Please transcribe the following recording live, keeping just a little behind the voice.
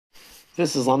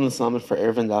This is Lamed Lamed for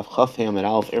Erevin Daf Chaf Hey Amid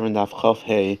Aleph, Erevin Daf Chaf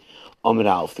Hey Amid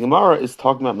Aleph. The Gemara is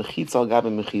talking about mechitza al gabe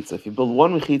mechitza. If you build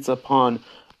one mechitza upon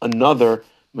another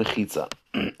mechitza,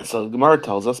 so the Gemara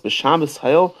tells us b'Shabbos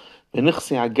Hayel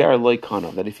b'Nichsei Agar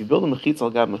Loikana, that if you build a mechitza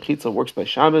al gabe mechitza, it works by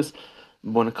Shabbos.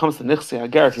 When it comes to Nichsei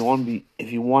Agar, if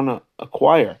you want to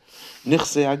acquire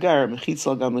Nichsei Agar, mechitza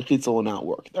al gabe mechitza will not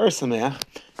work. There is Sameach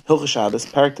Hilchah Shabbos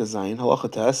Parak Tezayin Halacha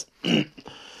Tes.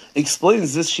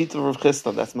 Explains this sheet of Rav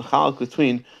Chisda that's mechalek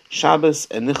between Shabbos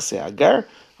and Nichsei Agar,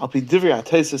 Al Pi Divrei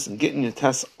HaTosfos and Gittin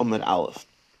Yates Amud Aleph.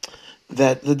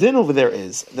 That the din over there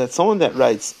is that someone that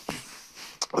writes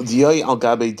Diyai al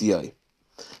Gabe Diyai.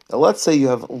 Now let's say you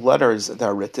have letters that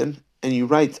are written and you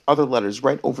write other letters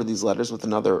right over these letters with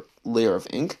another layer of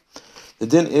ink. The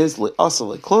din is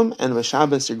Le'asa Le'klum, and by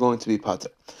Shabbos you're going to be pater.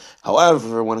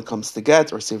 However, when it comes to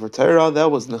get or Sefer Torah, that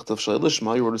was Nichtav Shlei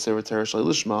Lishma, you wrote a Sefer Torah Shlei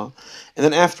Lishma, and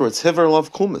then afterwards, Hiver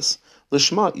Lav Klumis,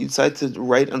 Lishma, you decide to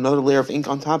write another layer of ink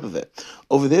on top of it.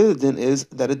 Over there, the din is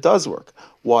that it does work.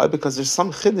 Why? Because there's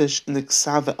some Chiddush in the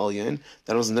Ksav Elyon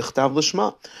that was Nichtav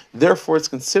Lishma. Therefore, it's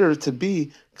considered to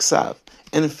be Ksav.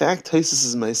 And in fact, Taisus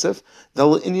is Meisef, that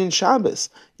L'Inyan Shabbos,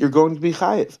 you're going to be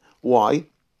Chayiv. Why?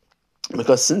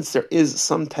 Because since there is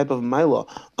some type of Maila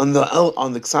on the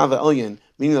Ksav Elyon,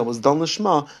 meaning that was done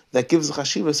Lishma, that gives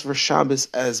Chashivas for Shabbos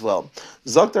as well.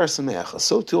 Zogdar Sameach,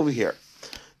 so too over here.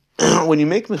 When you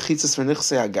make mechitzas for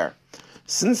Nichsei Agar,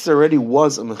 since there already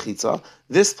was a mechitza,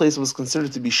 this place was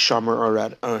considered to be shamar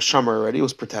already, it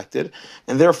was protected,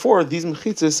 and therefore these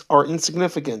mechitzas are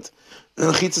insignificant. The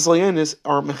mechitzas layanis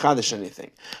are mechadish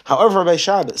anything. However, by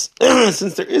Shabbos,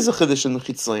 since there is a chiddush in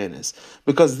mechitzas layanis,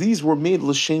 because these were made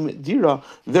l'shem dira,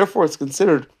 therefore it's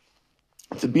considered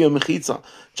to be a mechitza.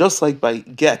 Just like by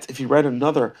get, if you write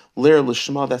another layer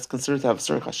l'shema that's considered to have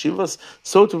certain chashivas,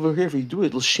 so to over here, if you do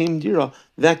it l'shem dira,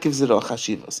 that gives it a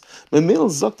chashivas. Memil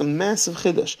zok a massive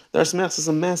chiddush. There is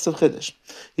a massive chiddush.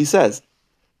 He says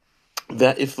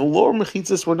that if the lower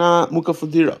mechitzas were not mukaf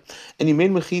dira, and you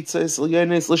made mechitzas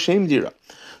l'shem dira,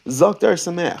 Zok Dar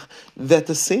Sameach, that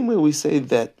the same way we say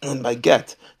that by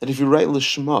get, that if you write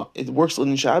Lishma, it works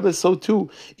l'Inyan Shabbos, so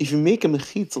too, if you make a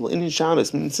mechitza l'Inyan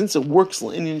Shabbos, since it works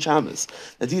l'Inyan Shabbos,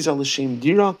 that these are l'Shem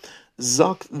Dira,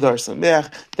 Zok Dar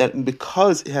Sameach, that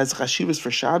because it has chashivas for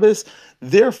Shabbos,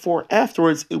 therefore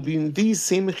afterwards, it will be these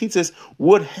same mechitzas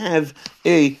would have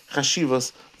a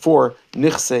chashivas for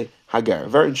Nichsei Hagar.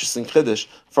 Very interesting chiddush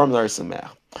from Dar Sameach.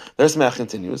 Dar Sameach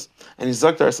continues, and he's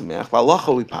Dar Sameach,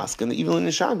 V'alacha we paskin, that even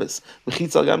in Shabbos,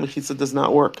 mechitza al gabe mechitza does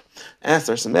not work. Ask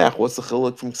Dar Sameach, what's the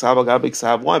chiluk from ksav al gabe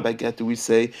ksav? Why by get do we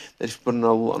say that if you put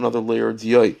another layer of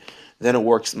diyai, then it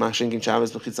works? Mashin in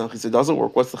Shabbos, mechitza doesn't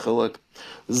work. What's the chiluk?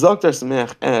 Dar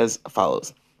Sameach as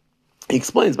follows. He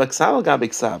explains by ksav al gabe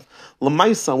ksav,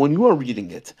 l'maisa, when you are reading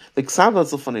it, the ksav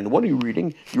that's l'fanin, what are you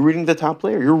reading? You're reading the top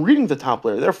layer. You're reading the top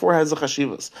layer. Therefore, it has a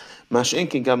chashivas.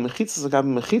 Mashenkin gabe mechitzas gabe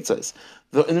mechitzas.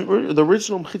 The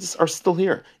original mechitzas are still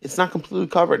here. It's not completely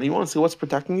covered. And you want to see what's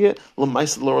protecting it?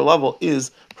 L'maisa, the lower level,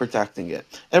 is protecting it.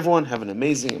 Everyone have an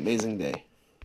amazing, amazing day.